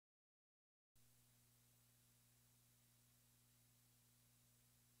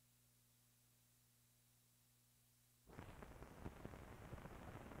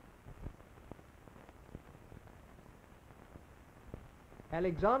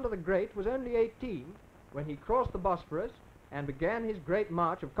Alexander the Great was only 18 when he crossed the Bosphorus and began his great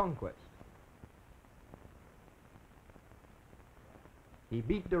march of conquest. He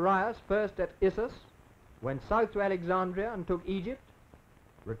beat Darius first at Issus, went south to Alexandria and took Egypt,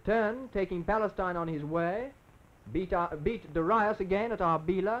 returned, taking Palestine on his way, beat Darius again at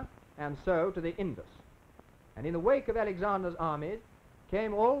Arbela, and so to the Indus. And in the wake of Alexander's armies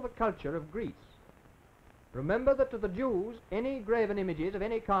came all the culture of Greece. Remember that to the Jews any graven images of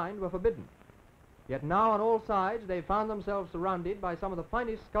any kind were forbidden. Yet now on all sides they found themselves surrounded by some of the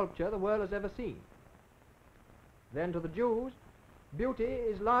finest sculpture the world has ever seen. Then to the Jews, beauty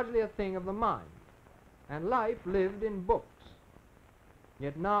is largely a thing of the mind, and life lived in books.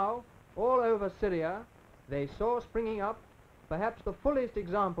 Yet now, all over Syria, they saw springing up perhaps the fullest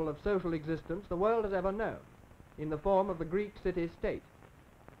example of social existence the world has ever known, in the form of the Greek city-state.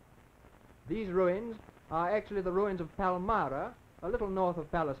 These ruins are actually the ruins of Palmyra, a little north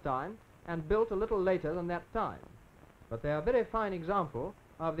of Palestine, and built a little later than that time. But they are a very fine example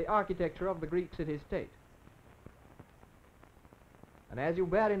of the architecture of the Greek city-state. And as you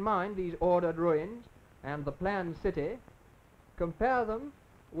bear in mind these ordered ruins and the planned city, compare them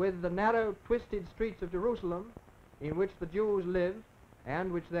with the narrow, twisted streets of Jerusalem in which the Jews live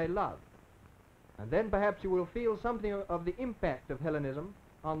and which they love. And then perhaps you will feel something of the impact of Hellenism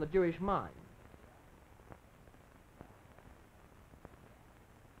on the Jewish mind.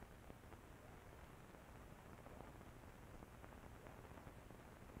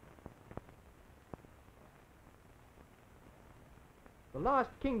 The last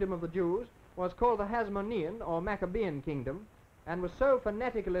kingdom of the Jews was called the Hasmonean or Maccabean kingdom, and was so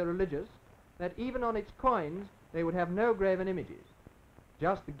fanatically religious that even on its coins they would have no graven images,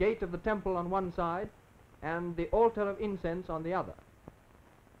 just the gate of the temple on one side and the altar of incense on the other.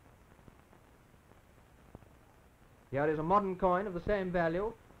 Here is a modern coin of the same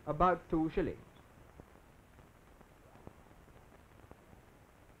value, about 2 shillings.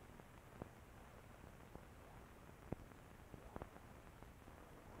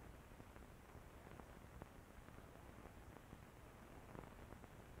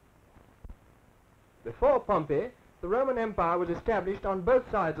 Before Pompey, the Roman Empire was established on both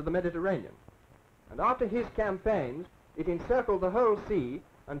sides of the Mediterranean, and after his campaigns it encircled the whole sea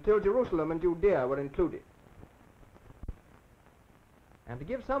until Jerusalem and Judea were included. And to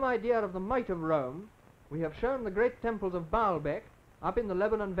give some idea of the might of Rome, we have shown the great temples of Baalbek up in the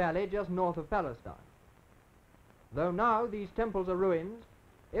Lebanon Valley just north of Palestine. Though now these temples are ruins,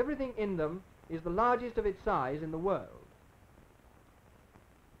 everything in them is the largest of its size in the world.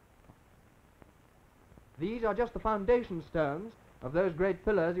 These are just the foundation stones of those great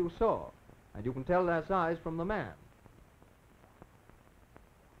pillars you saw, and you can tell their size from the man.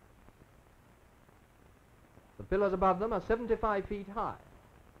 The pillars above them are 75 feet high,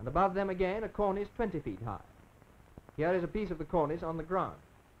 and above them again a cornice 20 feet high. Here is a piece of the cornice on the ground.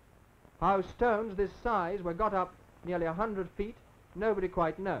 How stones this size were got up nearly 100 feet, nobody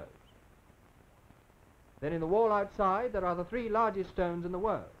quite knows. Then in the wall outside there are the 3 largest stones in the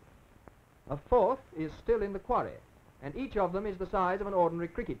world. A 4th is still in the quarry, and each of them is the size of an ordinary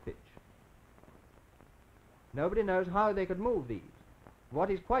cricket pitch. Nobody knows how they could move these. What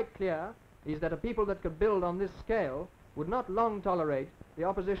is quite clear is that a people that could build on this scale would not long tolerate the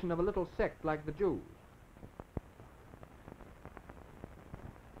opposition of a little sect like the Jews.